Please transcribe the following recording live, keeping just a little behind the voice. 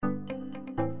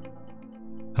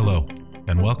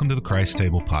and welcome to the Christ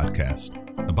Table Podcast,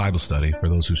 a Bible study for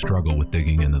those who struggle with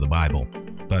digging into the Bible,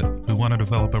 but who want to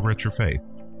develop a richer faith,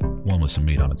 one with some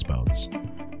meat on its bones.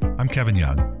 I'm Kevin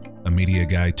Young, a media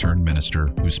guy turned minister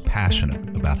who's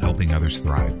passionate about helping others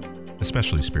thrive,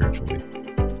 especially spiritually.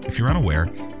 If you're unaware,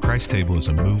 Christ Table is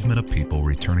a movement of people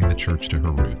returning the church to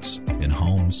her roots, in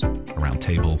homes, around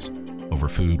tables, over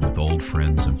food with old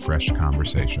friends, and fresh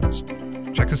conversations.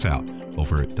 Check us out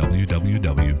over at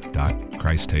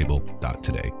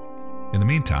www.christtable.today. In the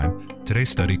meantime, today's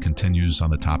study continues on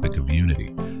the topic of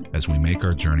unity as we make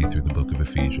our journey through the book of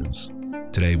Ephesians.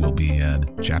 Today we'll be in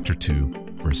chapter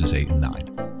 2, verses 8 and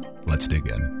 9. Let's dig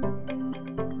in.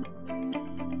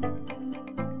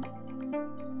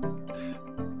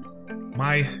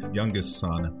 My youngest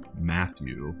son,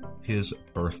 Matthew, his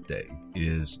birthday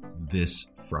is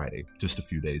this Friday, just a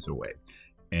few days away.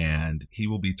 And he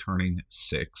will be turning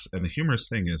 6. And the humorous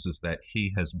thing is that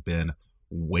he has been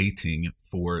waiting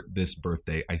for this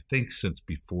birthday, I think, since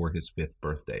before his 5th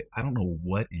birthday. I don't know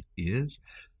what it is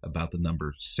about the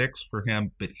number 6 for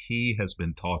him, but he has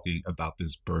been talking about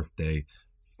this birthday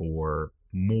for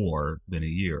more than a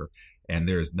year. And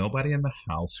there is nobody in the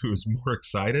house who is more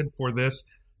excited for this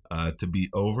to be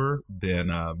over than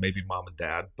maybe mom and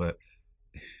dad, but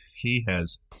he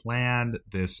has planned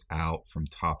this out from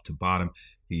top to bottom.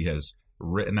 He has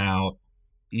written out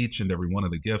each and every one of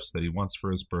the gifts that he wants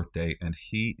for his birthday, and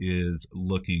he is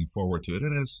looking forward to it.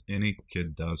 And as any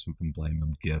kid does, who can blame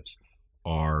them, gifts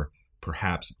are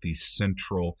perhaps the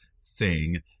central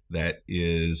thing that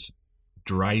is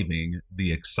driving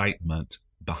the excitement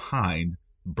behind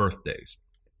birthdays,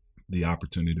 the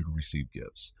opportunity to receive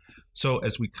gifts. So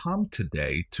as we come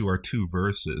today to our 2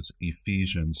 verses,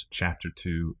 Ephesians chapter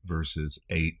 2, verses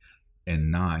 8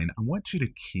 and 9, I want you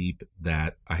to keep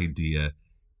that idea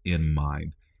in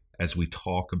mind as we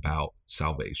talk about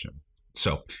salvation.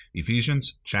 So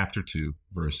Ephesians chapter 2,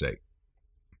 verse 8,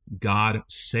 God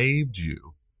saved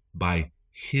you by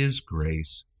his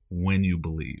grace when you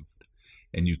believed.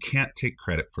 And you can't take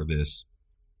credit for this.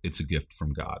 It's a gift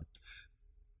from God.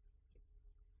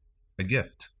 A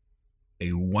gift,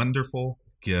 a wonderful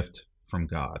gift from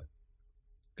God,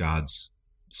 God's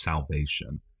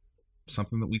salvation,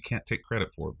 something that we can't take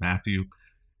credit for. Matthew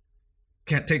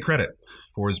can't take credit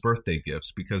for his birthday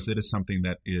gifts because it is something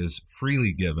that is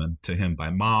freely given to him by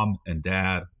mom and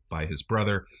dad, by his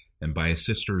brother, and by his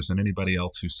sisters, and anybody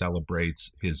else who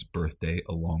celebrates his birthday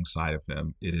alongside of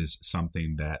him. It is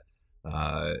something that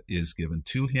is given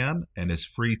to him and is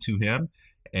free to him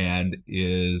and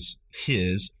is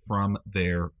his from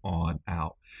there on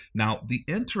out. Now, the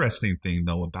interesting thing,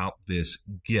 though, about this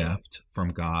gift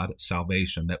from God,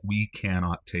 salvation, that we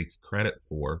cannot take credit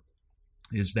for,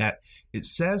 is that it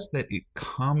says that it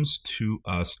comes to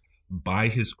us by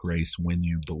his grace when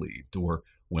you believed. Or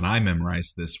when I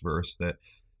memorized this verse, that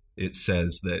it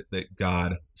says that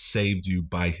God saved you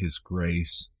by his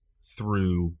grace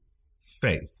through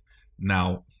faith.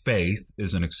 Now, faith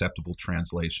is an acceptable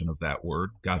translation of that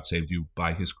word. God saved you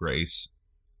by his grace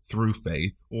through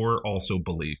faith, or also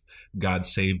belief. God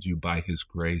saved you by his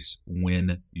grace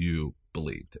when you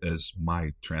believed, as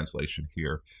my translation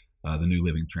here, the New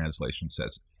Living Translation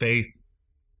says. Faith,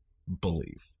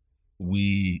 belief.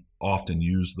 We often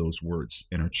use those words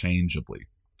interchangeably.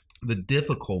 The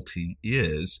difficulty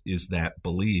is that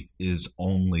belief is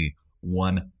only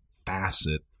one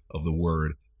facet of the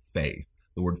word faith.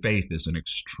 The word faith is an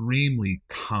extremely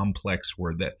complex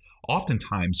word that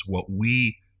oftentimes what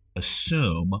we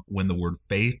assume when the word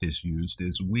faith is used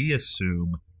is we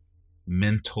assume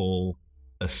mental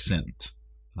assent.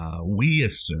 We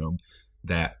assume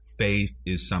that faith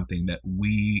is something that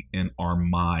we in our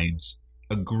minds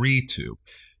agree to.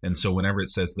 And so whenever it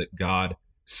says that God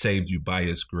saved you by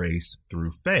his grace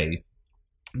through faith,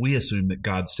 we assume that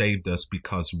God saved us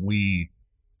because we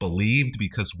believed,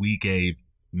 because we gave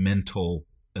mental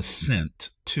assent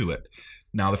to it.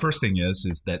 Now, the first thing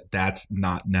is that that's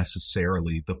not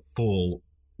necessarily the full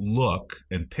look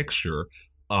and picture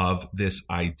of this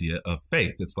idea of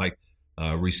faith. It's like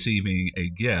receiving a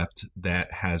gift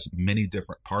that has many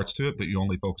different parts to it, but you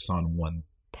only focus on one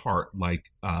part, like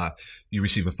you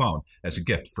receive a phone as a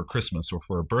gift for Christmas or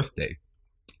for a birthday.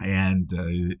 And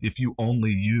if you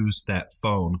only use that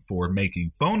phone for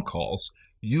making phone calls,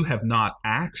 you have not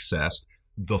accessed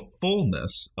the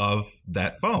fullness of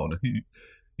that phone. You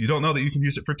don't know that you can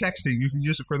use it for texting. You can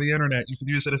use it for the internet. You can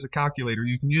use it as a calculator.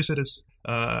 You can use it as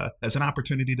an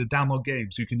opportunity to download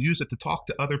games. You can use it to talk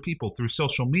to other people through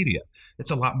social media. It's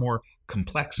a lot more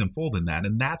complex and full than that.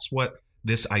 And that's what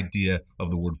this idea of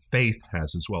the word faith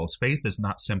has as well. As faith is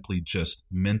not simply just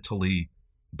mentally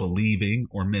believing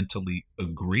or mentally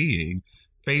agreeing.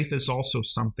 Faith is also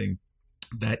something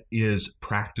that is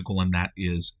practical and that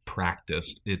is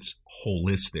practiced. It's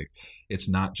holistic. It's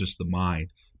not just the mind,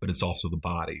 but it's also the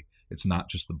body. It's not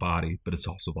just the body, but it's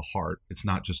also the heart. It's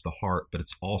not just the heart, but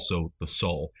it's also the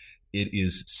soul. It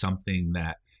is something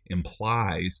that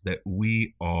implies that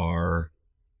we are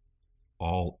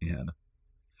all in.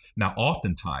 Now,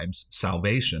 oftentimes,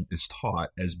 salvation is taught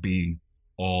as being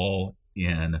all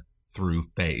in through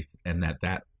faith, and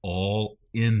that all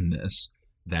inness,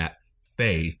 that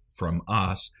faith from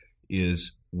us,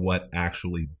 is what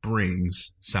actually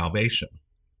brings salvation.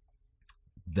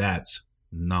 That's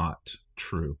not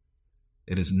true.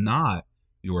 It is not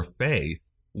your faith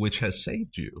which has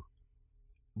saved you.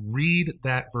 Read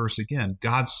that verse again.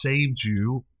 God saved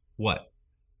you, what?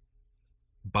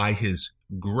 By his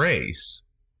grace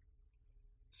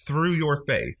through your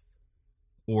faith,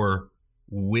 or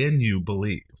when you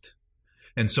believed.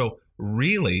 And so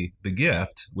really the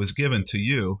gift was given to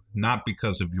you not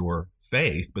because of your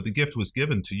faith, but the gift was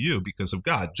given to you because of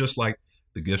God. Just like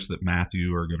the gifts that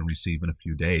Matthew are going to receive in a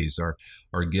few days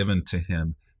are given to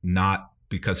him not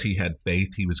because he had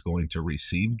faith he was going to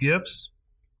receive gifts,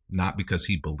 not because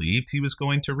he believed he was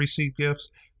going to receive gifts,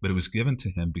 but it was given to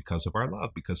him because of our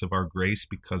love, because of our grace,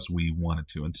 because we wanted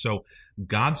to. And so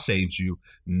God saves you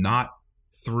not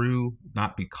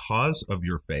because of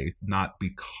your faith, not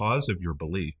because of your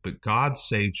belief, but God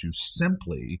saves you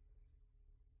simply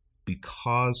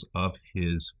because of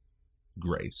his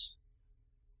grace.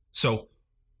 So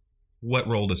what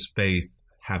role does faith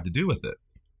have to do with it?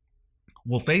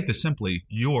 Well, faith is simply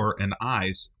your and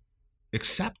I's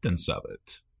acceptance of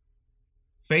it.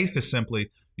 Faith is simply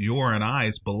your and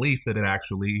I's belief that it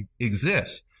actually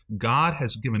exists. God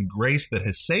has given grace that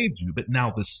has saved you, but now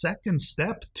the second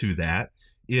step to that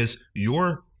is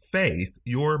your faith,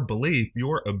 your belief,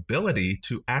 your ability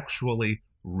to actually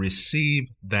receive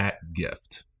that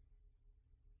gift.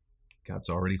 God's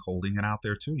already holding it out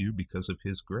there to you because of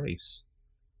his grace.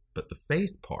 But the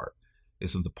faith part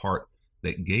isn't the part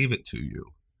that gave it to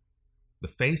you. The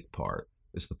faith part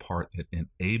is the part that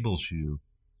enables you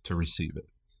to receive it.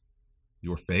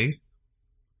 Your faith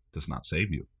does not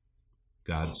save you.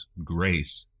 God's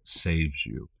grace saves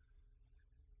you.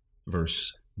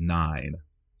 Verse 9.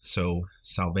 So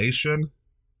salvation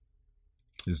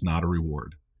is not a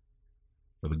reward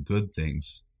for the good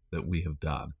things that we have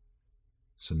done,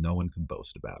 so no one can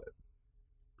boast about it.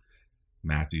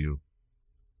 Matthew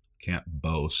can't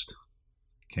boast,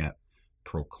 can't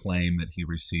proclaim that he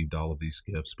received all of these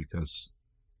gifts because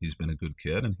he's been a good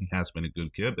kid, and he has been a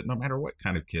good kid, but no matter what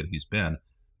kind of kid he's been,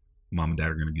 mom and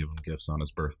dad are going to give him gifts on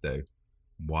his birthday.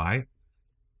 Why?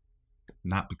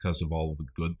 Not because of all of the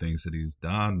good things that he's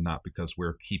done, not because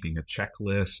we're keeping a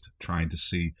checklist, trying to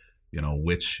see,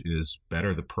 which is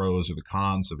better, the pros or the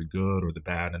cons or the good or the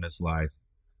bad in his life.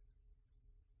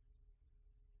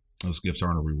 Those gifts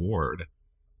aren't a reward,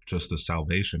 just as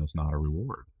salvation is not a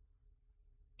reward.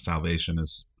 Salvation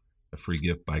is a free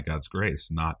gift by God's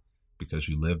grace, not because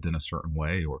you lived in a certain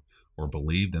way or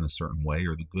believed in a certain way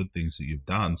or the good things that you've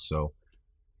done. So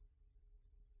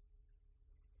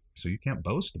you can't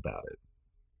boast about it.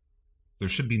 There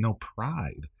should be no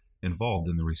pride involved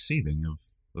in the receiving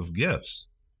of gifts.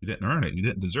 You didn't earn it. You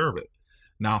didn't deserve it.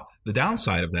 Now, the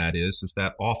downside of that is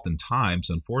that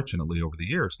oftentimes, unfortunately, over the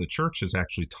years, the church has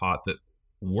actually taught that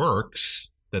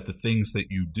works, that the things that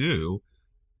you do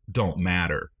don't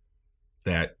matter,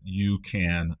 that you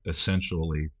can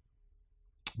essentially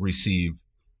receive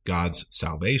God's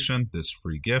salvation, this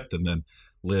free gift, and then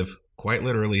live quite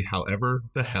literally however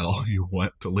the hell you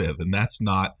want to live. And that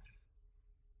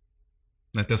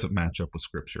doesn't match up with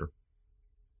Scripture.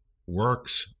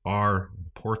 Works are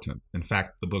important. In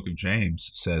fact, the book of James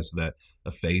says that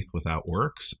a faith without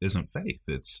works isn't faith.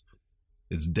 It's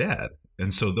dead.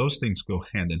 And so those things go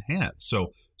hand in hand.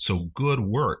 So good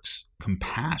works,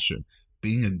 compassion,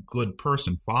 being a good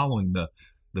person, following the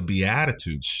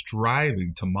Beatitudes,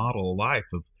 striving to model a life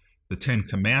of the Ten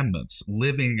Commandments,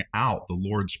 living out the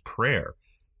Lord's Prayer,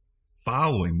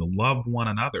 following the love one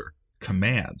another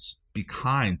commands, be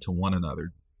kind to one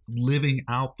another, living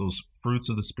out those fruits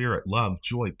of the Spirit, love,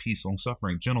 joy, peace,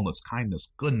 long-suffering, gentleness,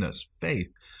 kindness, goodness, faith.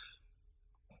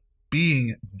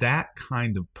 Being that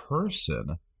kind of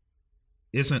person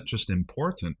isn't just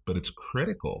important, but it's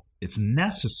critical. It's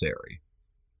necessary.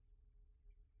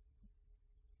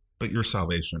 But your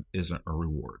salvation isn't a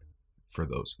reward for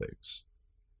those things.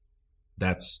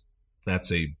 That's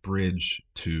a bridge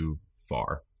too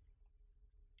far.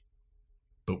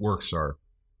 But works are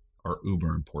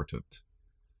uber important.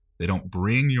 They don't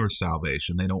bring your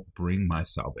salvation. They don't bring my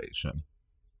salvation.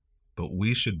 But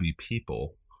we should be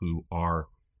people who are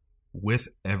with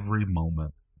every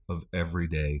moment of every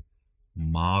day,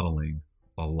 modeling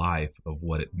a life of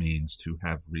what it means to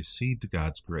have received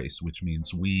God's grace, which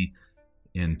means we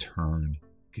in turn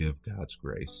give God's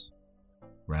grace.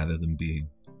 Rather than being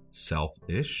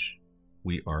selfish,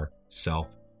 we are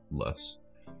selfless.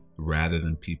 Rather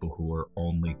than people who are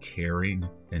only caring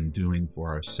and doing for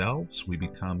ourselves, we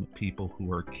become people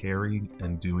who are caring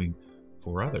and doing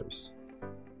for others,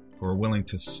 who are willing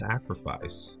to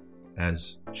sacrifice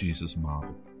as Jesus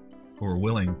modeled, who are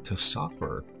willing to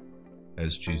suffer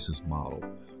as Jesus modeled,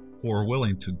 who are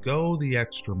willing to go the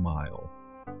extra mile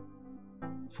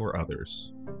for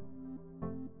others.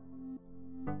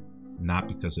 Not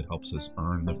because it helps us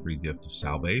earn the free gift of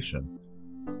salvation,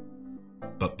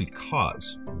 but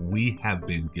because we have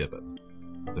been given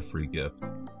the free gift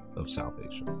of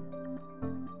salvation.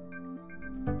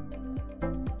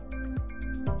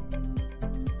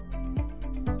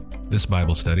 This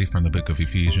Bible study from the book of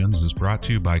Ephesians is brought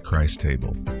to you by Christ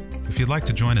Table. If you'd like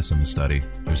to join us in the study,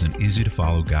 there's an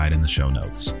easy-to-follow guide in the show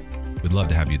notes. We'd love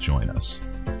to have you join us.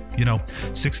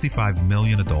 65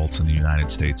 million adults in the United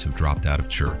States have dropped out of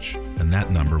church, and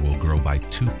that number will grow by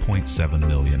 2.7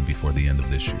 million before the end of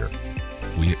this year.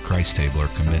 We at Christ Table are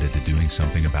committed to doing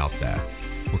something about that.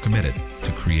 We're committed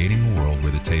to creating a world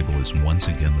where the table is once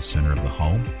again the center of the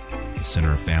home, the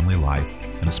center of family life,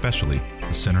 and especially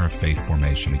the center of faith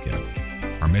formation again.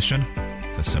 Our mission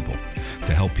is simple: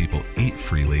 to help people eat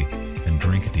freely and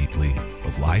drink deeply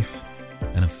of life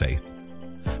and of faith.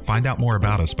 Find out more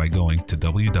about us by going to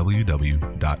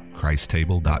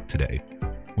www.christtable.today.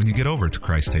 When you get over to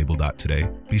christtable.today,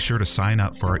 be sure to sign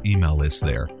up for our email list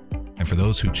there. And for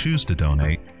those who choose to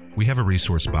donate, we have a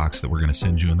resource box that we're going to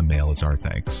send you in the mail as our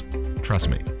thanks. Trust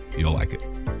me, you'll like it.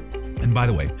 And by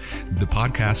the way, the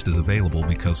podcast is available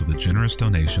because of the generous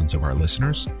donations of our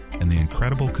listeners and the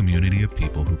incredible community of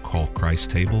people who call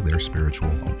Christ Table their spiritual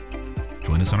home.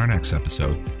 Join us on our next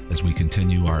episode as we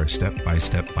continue our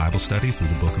step-by-step Bible study through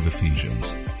the book of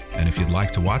Ephesians. And if you'd like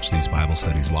to watch these Bible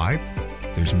studies live,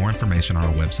 there's more information on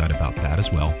our website about that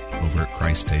as well over at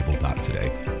christtable.today.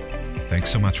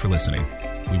 Thanks so much for listening.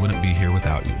 We wouldn't be here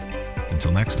without you.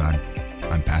 Until next time,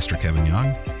 I'm Pastor Kevin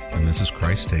Young, and this is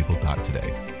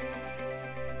christtable.today.